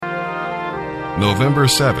November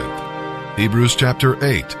 7th, Hebrews chapter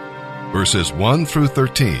 8, verses 1 through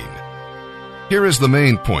 13. Here is the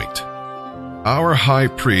main point. Our high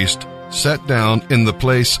priest sat down in the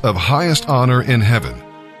place of highest honor in heaven,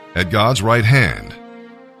 at God's right hand.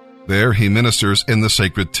 There he ministers in the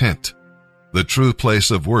sacred tent, the true place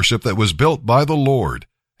of worship that was built by the Lord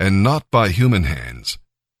and not by human hands.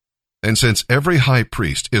 And since every high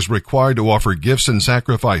priest is required to offer gifts and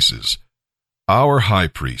sacrifices, our high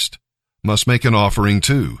priest must make an offering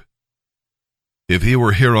too. If he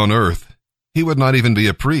were here on earth, he would not even be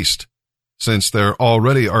a priest, since there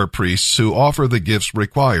already are priests who offer the gifts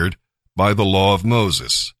required by the law of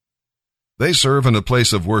Moses. They serve in a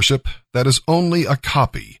place of worship that is only a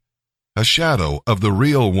copy, a shadow of the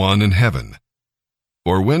real one in heaven.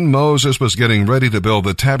 For when Moses was getting ready to build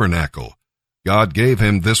the tabernacle, God gave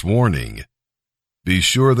him this warning: "Be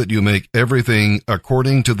sure that you make everything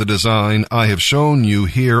according to the design I have shown you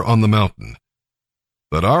here on the mountain."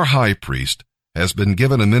 But our high priest has been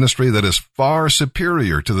given a ministry that is far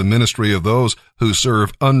superior to the ministry of those who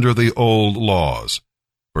serve under the old laws,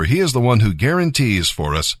 for he is the one who guarantees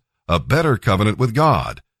for us a better covenant with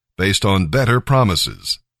God, based on better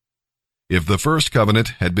promises. If the first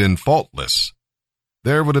covenant had been faultless,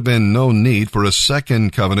 there would have been no need for a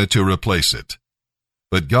second covenant to replace it.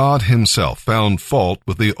 But God himself found fault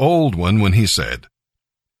with the old one when he said,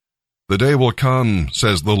 "The day will come,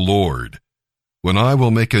 says the Lord, when I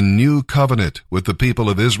will make a new covenant with the people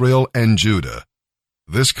of Israel and Judah.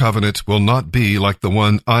 This covenant will not be like the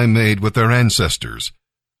one I made with their ancestors,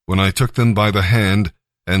 when I took them by the hand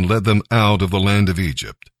and led them out of the land of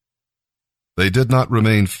Egypt. They did not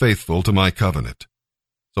remain faithful to my covenant,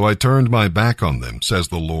 so I turned my back on them, says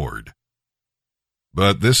the Lord.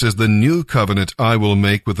 But this is the new covenant I will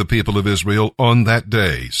make with the people of Israel on that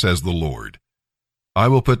day, says the Lord. I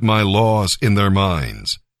will put my laws in their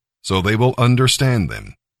minds, so they will understand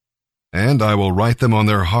them, and I will write them on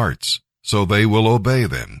their hearts, so they will obey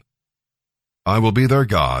them. I will be their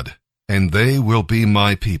God, and they will be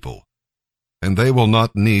my people, and they will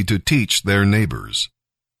not need to teach their neighbors,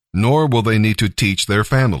 nor will they need to teach their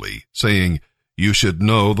family, saying, 'You should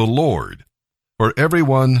know the Lord.' For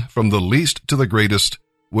everyone, from the least to the greatest,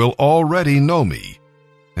 will already know me,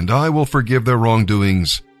 and I will forgive their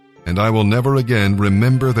wrongdoings, and I will never again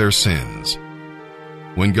remember their sins."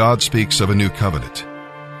 When God speaks of a new covenant,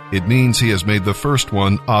 it means he has made the first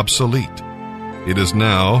one obsolete. It is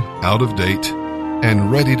now out of date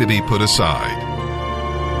and ready to be put aside.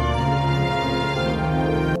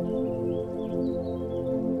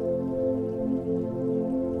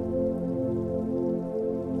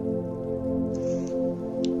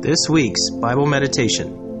 This week's Bible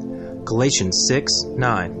meditation, Galatians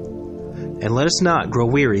 6:9. And let us not grow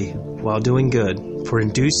weary while doing good, for in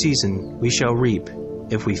due season we shall reap,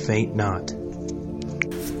 if we faint not.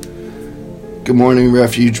 Good morning,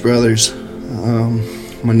 Refuge Brothers.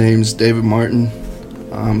 My name's David Martin.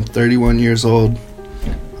 I'm 31 years old.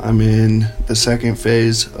 I'm in the second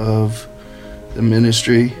phase of the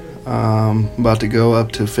ministry. I'm about to go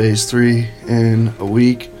up to phase 3 in a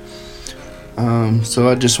week. So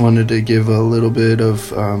I just wanted to give a little bit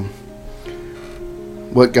of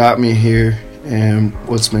what got me here and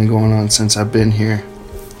what's been going on since I've been here.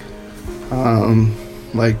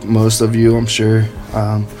 Like most of you, I'm sure,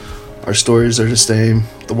 our stories are the same.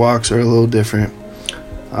 The walks are a little different.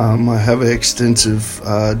 I have an extensive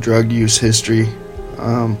drug use history.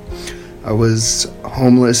 I was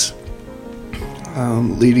homeless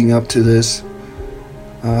leading up to this.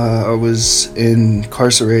 I was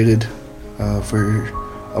incarcerated for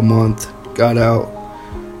a month, got out,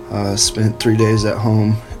 spent 3 days at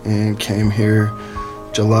home, and came here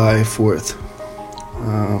July 4th.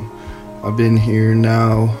 I've been here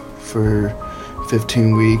now for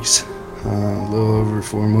 15 weeks, a little over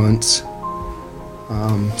 4 months.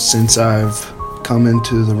 Since I've come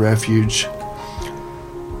into the refuge,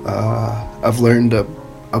 I've learned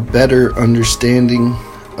a better understanding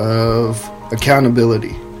of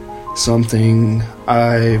accountability, something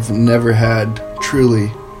I've never had truly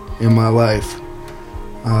in my life.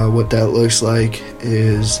 What that looks like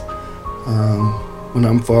is when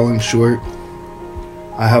I'm falling short,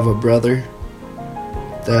 I have a brother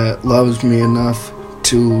that loves me enough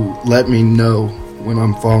to let me know when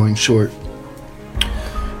I'm falling short.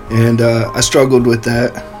 And I struggled with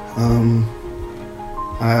that.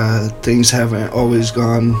 Things haven't always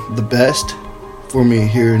gone the best for me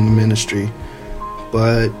here in the ministry,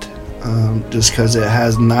 but just because it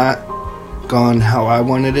has not gone how I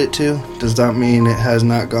wanted it to does not mean it has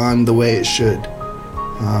not gone the way it should.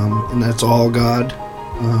 And that's all God.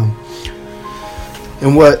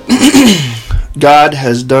 And what God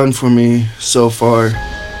has done for me so far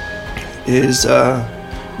is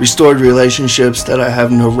restored relationships that I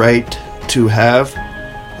have no right to have.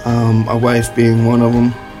 My wife being one of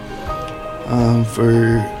them.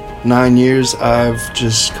 For 9 years, I've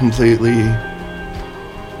just completely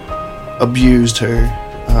abused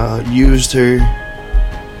her, used her,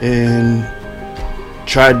 and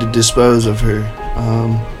tried to dispose of her.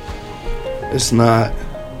 It's not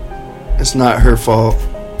her fault.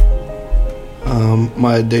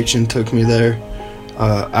 My addiction took me there.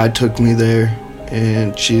 I took me there,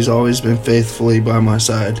 and she's always been faithfully by my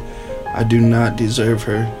side. I do not deserve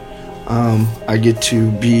her. I get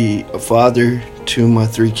to be a father to my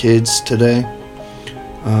 3 kids today.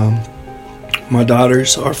 My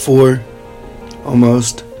daughters are 4,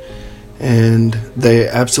 almost, and they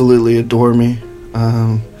absolutely adore me.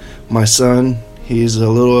 My son, he's a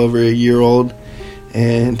little over a year old,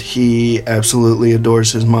 and he absolutely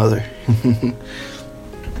adores his mother.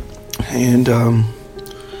 And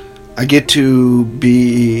I get to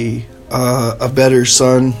be a better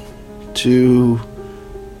son to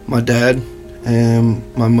my dad and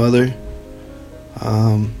my mother,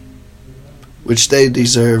 which they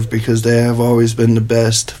deserve, because they have always been the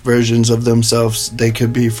best versions of themselves they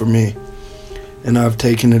could be for me, and I've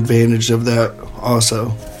taken advantage of that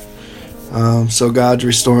also. So God's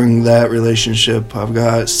restoring that relationship. I've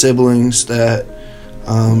got siblings that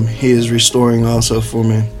He is restoring also for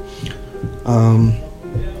me.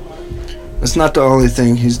 It's not the only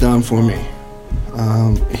thing He's done for me.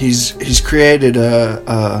 He's created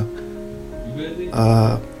a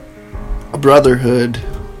brotherhood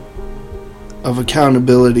of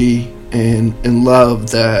accountability and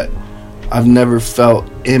love that I've never felt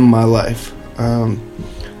in my life.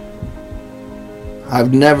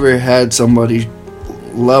 I've never had somebody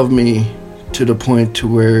love me to the point to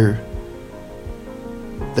where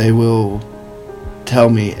they will tell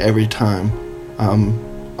me every time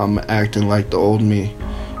I'm acting like the old me,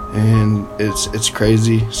 and it's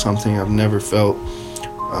crazy. Something I've never felt.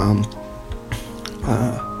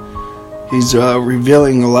 He's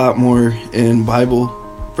revealing a lot more in Bible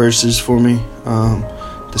verses for me.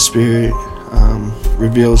 The Spirit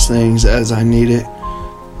reveals things as I need it.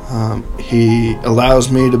 He allows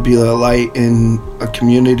me to be a light in a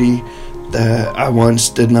community that I once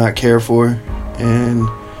did not care for, and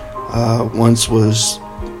once was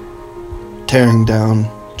tearing down,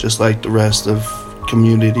 just like the rest of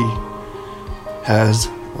community has.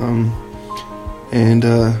 And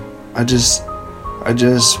I just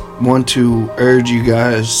want to urge you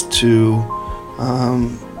guys to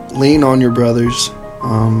lean on your brothers,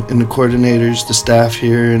 and the coordinators, the staff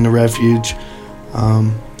here in the refuge.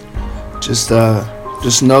 Just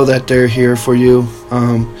know that they're here for you,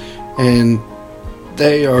 and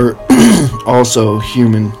they are also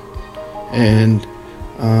human, and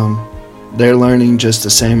they're learning just the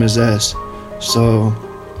same as us. So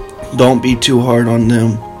don't be too hard on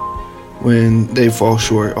them when they fall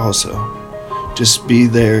short also. Just be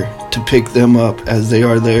there to pick them up as they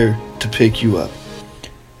are there to pick you up.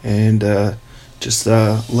 And just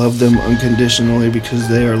love them unconditionally, because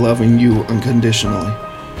they are loving you unconditionally.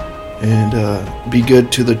 And be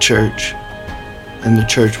good to the church, and the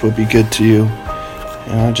church will be good to you.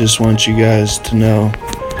 And I just want you guys to know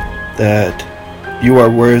that you are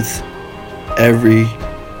worth every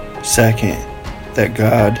second that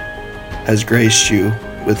God has graced you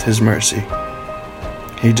with His mercy.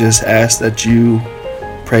 He just asks that you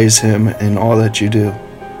praise Him in all that you do.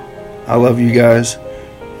 I love you guys,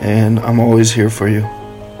 and I'm always here for you.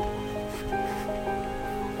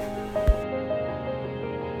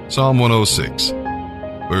 Psalm 106,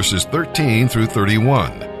 verses 13 through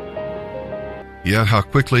 31. Yet how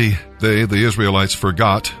quickly they, the Israelites,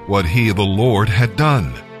 forgot what He, the Lord, had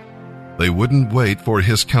done. They wouldn't wait for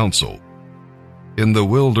His counsel. In the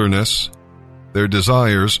wilderness, their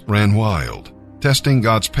desires ran wild, testing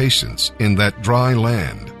God's patience in that dry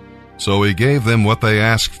land. So He gave them what they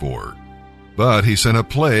asked for, but He sent a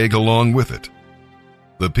plague along with it.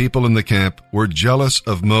 The people in the camp were jealous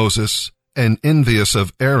of Moses and envious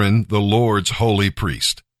of Aaron, the Lord's holy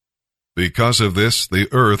priest. Because of this, the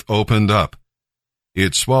earth opened up.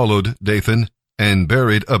 It swallowed Dathan and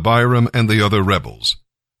buried Abiram and the other rebels.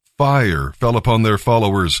 Fire fell upon their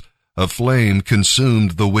followers. A flame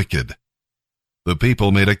consumed the wicked. The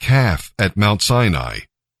people made a calf at Mount Sinai.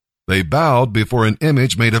 They bowed before an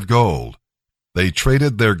image made of gold. They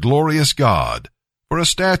traded their glorious God for a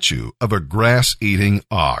statue of a grass-eating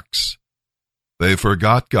ox. They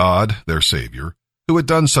forgot God, their Savior, who had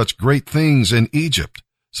done such great things in Egypt,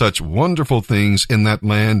 such wonderful things in that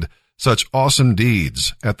land, such awesome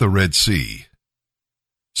deeds at the Red Sea.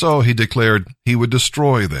 So he declared he would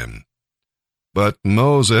destroy them. But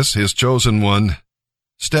Moses, his chosen one,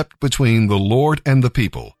 stepped between the Lord and the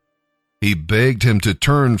people. He begged him to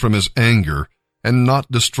turn from his anger and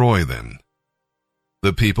not destroy them.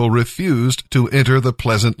 The people refused to enter the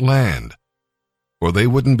pleasant land, for they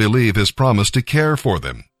wouldn't believe his promise to care for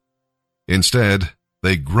them. Instead,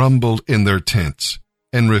 they grumbled in their tents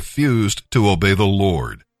and refused to obey the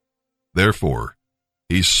Lord. Therefore,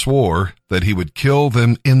 he swore that he would kill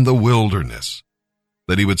them in the wilderness,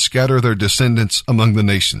 that he would scatter their descendants among the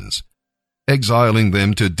nations, exiling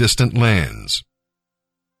them to distant lands.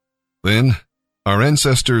 Then our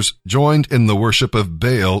ancestors joined in the worship of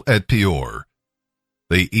Baal at Peor.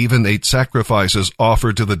 They even ate sacrifices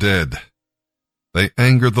offered to the dead. They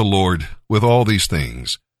angered the Lord with all these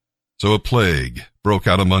things, so a plague broke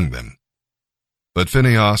out among them. But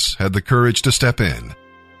Phinehas had the courage to step in,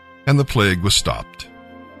 and the plague was stopped.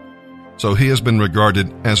 So he has been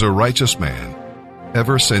regarded as a righteous man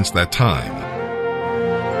ever since that time.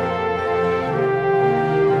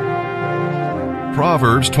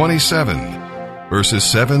 Proverbs 27, verses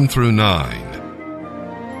 7 through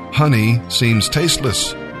 9. Honey seems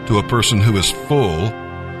tasteless to a person who is full,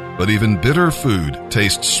 but even bitter food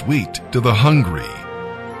tastes sweet to the hungry.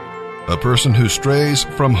 A person who strays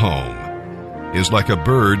from home is like a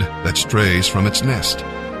bird that strays from its nest.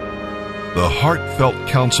 The heartfelt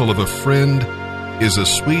counsel of a friend is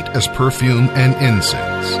as sweet as perfume and incense.